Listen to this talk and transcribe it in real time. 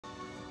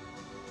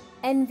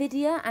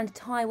Nvidia and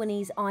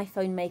Taiwanese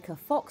iPhone maker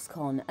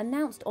Foxconn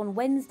announced on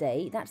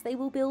Wednesday that they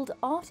will build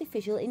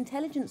artificial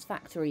intelligence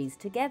factories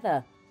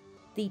together.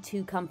 The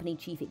two company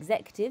chief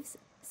executives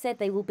said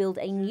they will build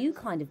a new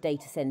kind of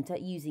data center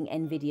using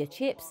Nvidia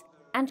chips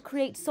and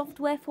create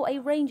software for a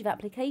range of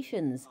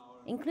applications,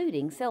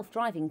 including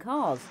self-driving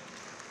cars.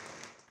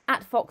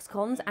 At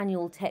Foxconn's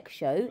annual tech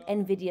show,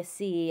 Nvidia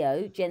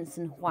CEO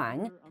Jensen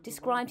Huang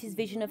described his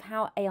vision of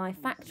how AI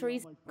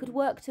factories could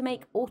work to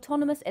make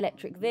autonomous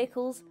electric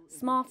vehicles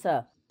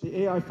smarter.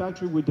 The AI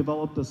factory would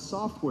develop the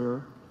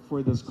software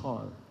for this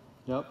car.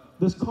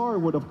 This car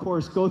would, of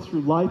course, go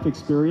through life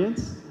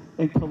experience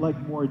and collect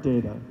more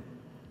data.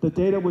 The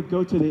data would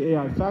go to the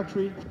AI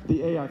factory.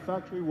 The AI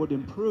factory would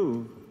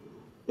improve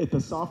the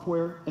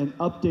software and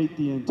update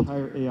the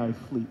entire AI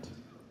fleet.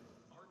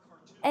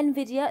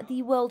 Nvidia,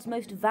 the world's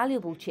most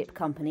valuable chip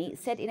company,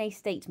 said in a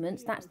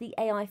statement that the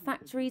AI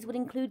factories would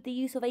include the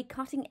use of a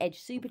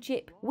cutting-edge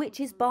superchip, which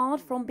is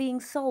barred from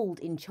being sold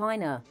in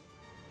China.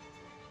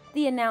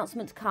 The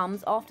announcement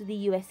comes after the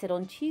US said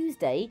on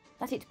Tuesday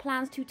that it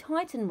plans to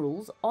tighten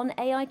rules on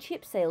AI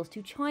chip sales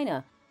to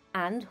China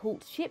and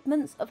halt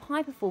shipments of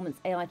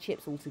high-performance AI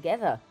chips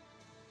altogether.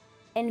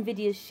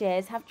 Nvidia's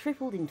shares have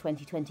tripled in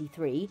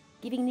 2023,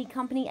 giving the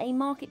company a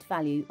market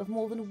value of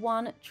more than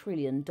 $1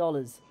 trillion.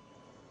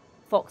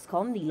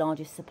 Foxconn, the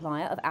largest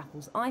supplier of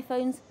Apple's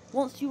iPhones,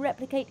 wants to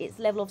replicate its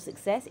level of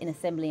success in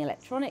assembling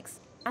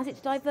electronics as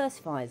it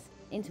diversifies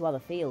into other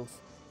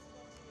fields.